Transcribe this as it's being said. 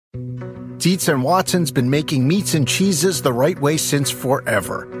Dietz and Watson's been making meats and cheeses the right way since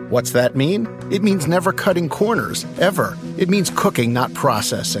forever. What's that mean? It means never cutting corners, ever. It means cooking, not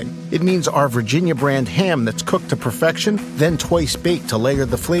processing. It means our Virginia brand ham that's cooked to perfection, then twice baked to layer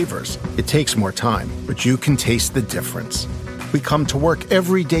the flavors. It takes more time, but you can taste the difference. We come to work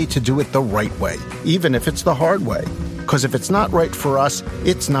every day to do it the right way, even if it's the hard way. Because if it's not right for us,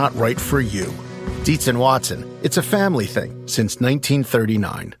 it's not right for you. Dietz and Watson, it's a family thing since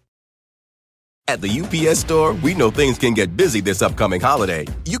 1939. At the UPS Store, we know things can get busy this upcoming holiday.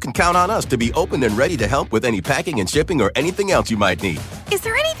 You can count on us to be open and ready to help with any packing and shipping or anything else you might need. Is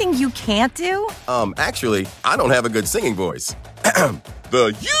there anything you can't do? Actually, I don't have a good singing voice.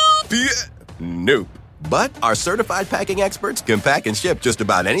 The UPS... Nope. But our certified packing experts can pack and ship just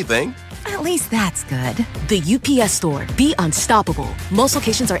about anything. At least that's good. The UPS Store. Be unstoppable. Most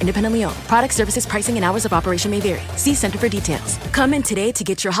locations are independently owned. Product, services, pricing, and hours of operation may vary. See Center for details. Come in today to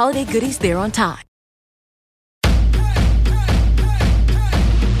get your holiday goodies there on time.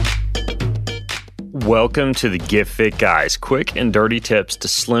 Welcome to the Get Fit Guys, quick and dirty tips to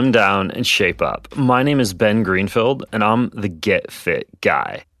slim down and shape up. My name is Ben Greenfield, and I'm the Get Fit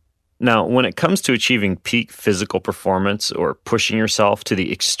Guy. Now, when it comes to achieving peak physical performance or pushing yourself to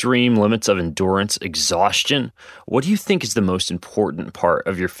the extreme limits of endurance exhaustion, what do you think is the most important part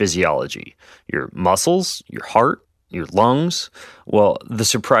of your physiology? Your muscles, your heart, your lungs? Well, the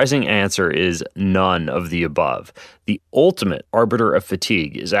surprising answer is none of the above. The ultimate arbiter of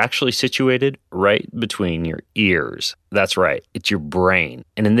fatigue is actually situated right between your ears. That's right, it's your brain.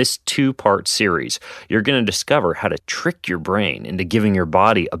 And in this two-part series, you're going to discover how to trick your brain into giving your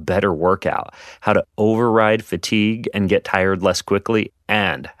body a better workout, how to override fatigue and get tired less quickly,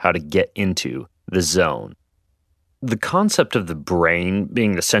 and how to get into the zone. The concept of the brain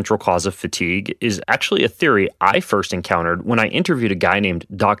being the central cause of fatigue is actually a theory I first encountered when I interviewed a guy named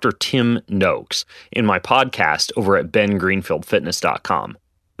Dr. Tim Noakes in my podcast over at bengreenfieldfitness.com.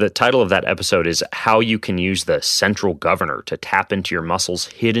 The title of that episode is How You Can Use the Central Governor to Tap into Your Muscle's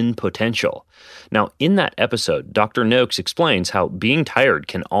Hidden Potential. Now, in that episode, Dr. Noakes explains how being tired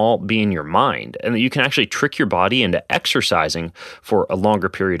can all be in your mind, and that you can actually trick your body into exercising for a longer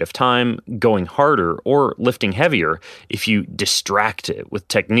period of time, going harder, or lifting heavier if you distract it with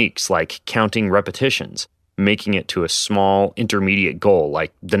techniques like counting repetitions, making it to a small intermediate goal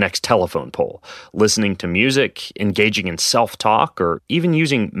like the next telephone pole, listening to music, engaging in self-talk, or even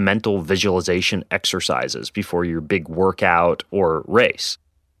using mental visualization exercises before your big workout or race.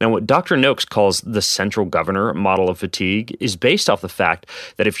 Now, what Dr. Noakes calls the central governor model of fatigue is based off the fact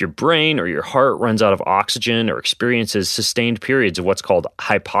that if your brain or your heart runs out of oxygen or experiences sustained periods of what's called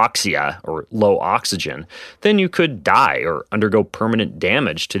hypoxia or low oxygen, then you could die or undergo permanent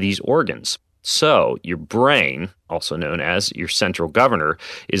damage to these organs. So, your brain, also known as your central governor,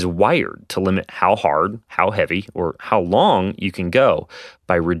 is wired to limit how hard, how heavy, or how long you can go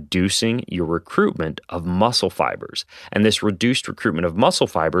by reducing your recruitment of muscle fibers. And this reduced recruitment of muscle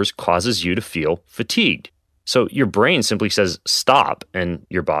fibers causes you to feel fatigued. So, your brain simply says stop, and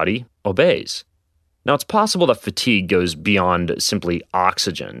your body obeys. Now, it's possible that fatigue goes beyond simply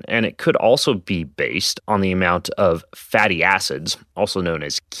oxygen, and it could also be based on the amount of fatty acids, also known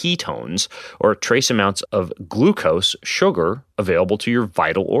as ketones, or trace amounts of glucose, sugar, available to your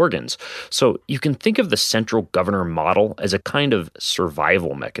vital organs. So you can think of the central governor model as a kind of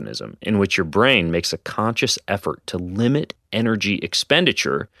survival mechanism in which your brain makes a conscious effort to limit energy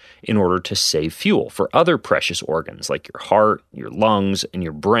expenditure in order to save fuel for other precious organs like your heart, your lungs, and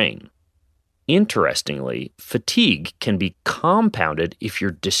your brain. Interestingly, fatigue can be compounded if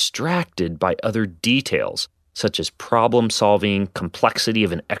you're distracted by other details, such as problem-solving, complexity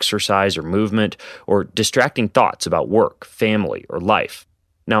of an exercise or movement, or distracting thoughts about work, family, or life.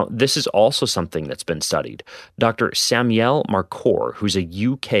 Now, this is also something that's been studied. Dr. Samuel Marcour, who's a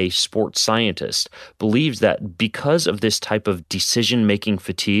UK sports scientist, believes that because of this type of decision-making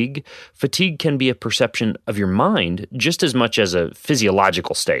fatigue, fatigue can be a perception of your mind just as much as a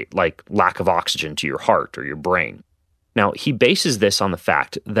physiological state, like lack of oxygen to your heart or your brain. Now, he bases this on the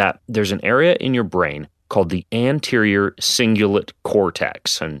fact that there's an area in your brain called the anterior cingulate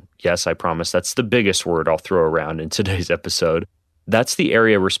cortex. And yes, I promise that's the biggest word I'll throw around in today's episode. That's the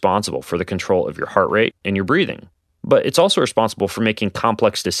area responsible for the control of your heart rate and your breathing. But it's also responsible for making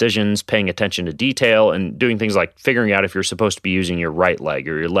complex decisions, paying attention to detail, and doing things like figuring out if you're supposed to be using your right leg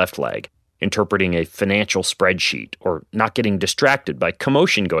or your left leg, interpreting a financial spreadsheet, or not getting distracted by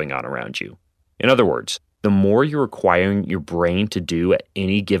commotion going on around you. In other words, the more you're requiring your brain to do at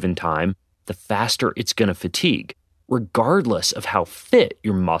any given time, the faster it's going to fatigue, regardless of how fit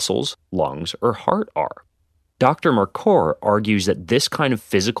your muscles, lungs, or heart are. Dr. Mercoeur argues that this kind of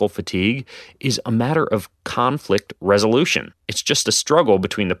physical fatigue is a matter of conflict resolution. It's just a struggle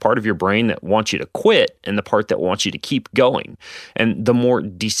between the part of your brain that wants you to quit and the part that wants you to keep going. And the more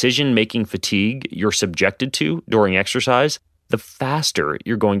decision-making fatigue you're subjected to during exercise, the faster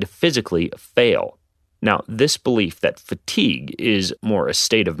you're going to physically fail. Now, this belief that fatigue is more a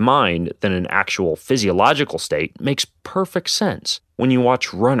state of mind than an actual physiological state makes perfect sense when you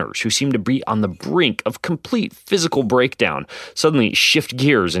watch runners who seem to be on the brink of complete physical breakdown suddenly shift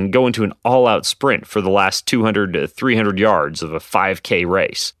gears and go into an all-out sprint for the last 200 to 300 yards of a 5K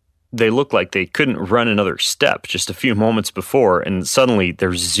race. They look like they couldn't run another step just a few moments before, and suddenly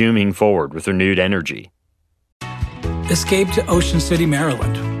they're zooming forward with renewed energy. Escape to Ocean City,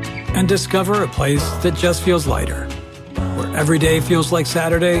 Maryland, and discover a place that just feels lighter, where every day feels like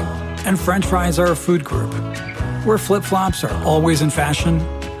Saturday and French fries are a food group, where flip-flops are always in fashion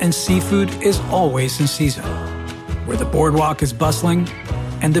and seafood is always in season, where the boardwalk is bustling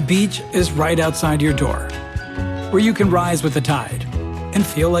and the beach is right outside your door, where you can rise with the tide and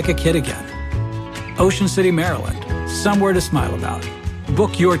feel like a kid again. Ocean City, Maryland, somewhere to smile about.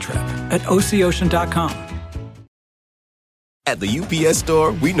 Book your trip at OCOcean.com. At the UPS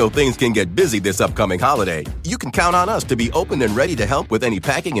Store, we know things can get busy this upcoming holiday. You can count on us to be open and ready to help with any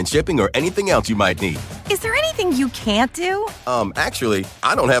packing and shipping or anything else you might need. Is there anything you can't do? Actually,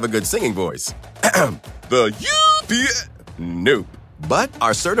 I don't have a good singing voice. The UPS... Nope. But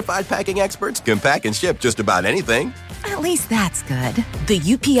our certified packing experts can pack and ship just about anything. At least that's good. The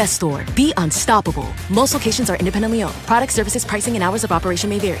UPS Store. Be unstoppable. Most locations are independently owned. Product, services, pricing, and hours of operation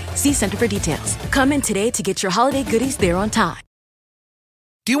may vary. See Center for details. Come in today to get your holiday goodies there on time.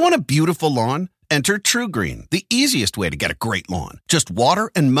 Do you want a beautiful lawn? Enter TruGreen, the easiest way to get a great lawn. Just water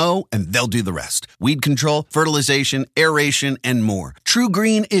and mow, and they'll do the rest. Weed control, fertilization, aeration, and more.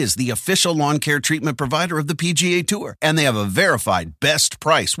 TruGreen is the official lawn care treatment provider of the PGA Tour, and they have a verified best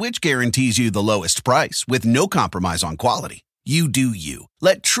price, which guarantees you the lowest price with no compromise on quality. You do you.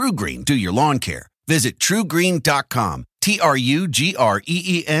 Let TruGreen do your lawn care. Visit TruGreen.com,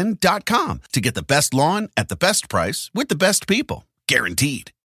 TruGreen.com, to get the best lawn at the best price with the best people.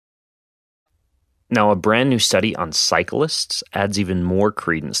 Guaranteed. Now, a brand new study on cyclists adds even more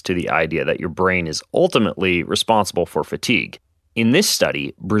credence to the idea that your brain is ultimately responsible for fatigue. In this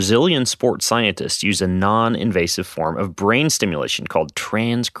study, Brazilian sports scientists use a non-invasive form of brain stimulation called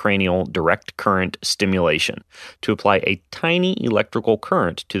transcranial direct current stimulation to apply a tiny electrical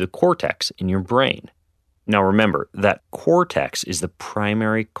current to the cortex in your brain. Now remember, that cortex is the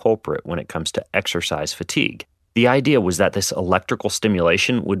primary culprit when it comes to exercise fatigue. The idea was that this electrical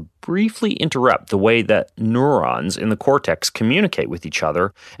stimulation would briefly interrupt the way that neurons in the cortex communicate with each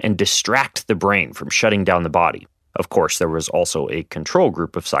other and distract the brain from shutting down the body. Of course, there was also a control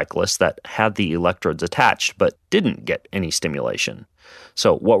group of cyclists that had the electrodes attached but didn't get any stimulation.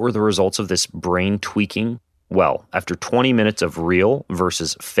 So what were the results of this brain tweaking? Well, after 20 minutes of real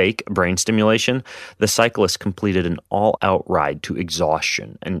versus fake brain stimulation, the cyclists completed an all-out ride to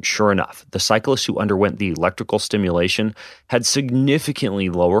exhaustion. And sure enough, the cyclists who underwent the electrical stimulation had significantly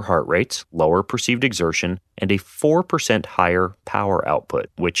lower heart rates, lower perceived exertion, and a 4% higher power output,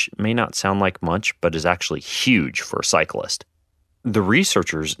 which may not sound like much, but is actually huge for a cyclist. The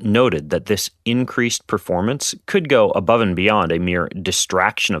researchers noted that this increased performance could go above and beyond a mere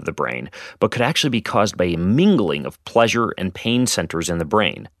distraction of the brain, but could actually be caused by a mingling of pleasure and pain centers in the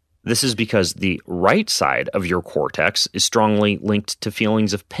brain. This is because the right side of your cortex is strongly linked to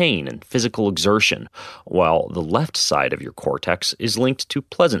feelings of pain and physical exertion, while the left side of your cortex is linked to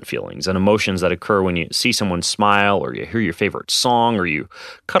pleasant feelings and emotions that occur when you see someone smile, or you hear your favorite song, or you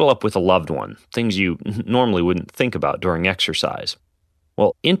cuddle up with a loved one, things you normally wouldn't think about during exercise.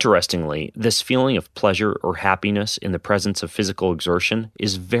 Well, interestingly, this feeling of pleasure or happiness in the presence of physical exertion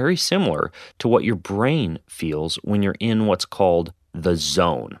is very similar to what your brain feels when you're in what's called the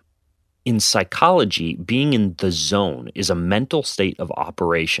zone. In psychology, being in the zone is a mental state of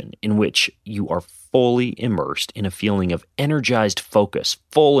operation in which you are fully immersed in a feeling of energized focus,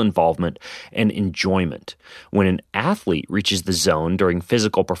 full involvement, and enjoyment. When an athlete reaches the zone during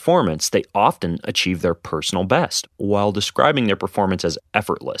physical performance, they often achieve their personal best, while describing their performance as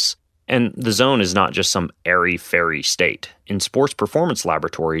effortless. And the zone is not just some airy-fairy state. In sports performance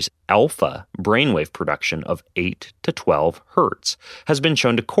laboratories, alpha brainwave production of 8 to 12 hertz has been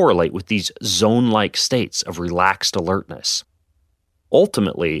shown to correlate with these zone-like states of relaxed alertness.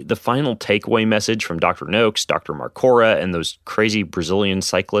 Ultimately, the final takeaway message from Dr. Noakes, Dr. Marcora, and those crazy Brazilian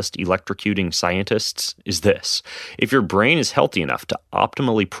cyclist electrocuting scientists is this. If your brain is healthy enough to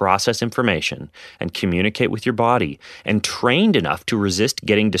optimally process information and communicate with your body, and trained enough to resist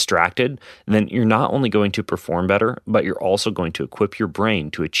getting distracted, then you're not only going to perform better, but you're also going to equip your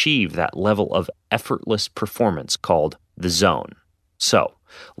brain to achieve that level of effortless performance called the zone. So,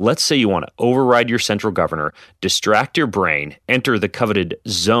 let's say you want to override your central governor, distract your brain, enter the coveted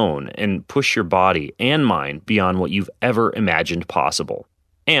zone, and push your body and mind beyond what you've ever imagined possible.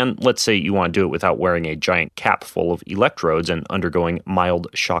 And let's say you want to do it without wearing a giant cap full of electrodes and undergoing mild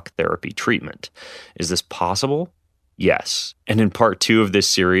shock therapy treatment. Is this possible? Yes. And in part 2 of this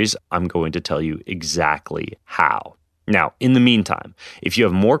series, I'm going to tell you exactly how. Now, in the meantime, if you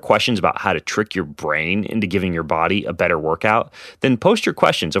have more questions about how to trick your brain into giving your body a better workout, then post your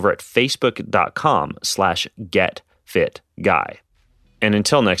questions over at facebook.com/getfitguy. And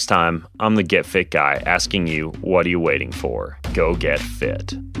until next time, I'm the Get Fit Guy asking you, what are you waiting for? Go get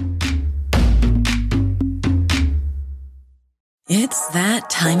fit. It's that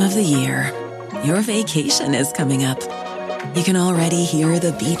time of the year. Your vacation is coming up. You can already hear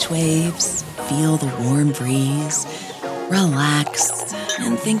the beach waves, feel the warm breeze, relax,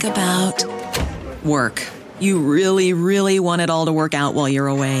 and think about work. You really, really want it all to work out while you're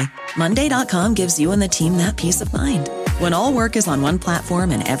away. Monday.com gives you and the team that peace of mind. When all work is on one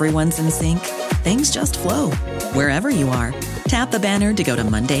platform and everyone's in sync, things just flow. Wherever you are, tap the banner to go to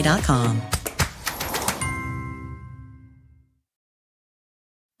Monday.com.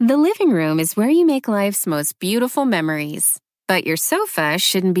 The living room is where you make life's most beautiful memories. But your sofa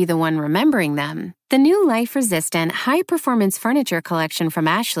shouldn't be the one remembering them. The new life-resistant, high-performance furniture collection from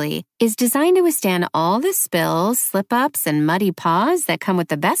Ashley is designed to withstand all the spills, slip-ups, and muddy paws that come with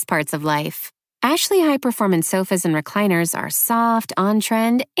the best parts of life. Ashley high-performance sofas and recliners are soft,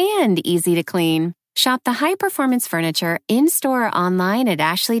 on-trend, and easy to clean. Shop the high-performance furniture in-store or online at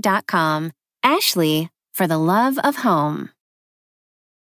ashley.com. Ashley, for the love of home.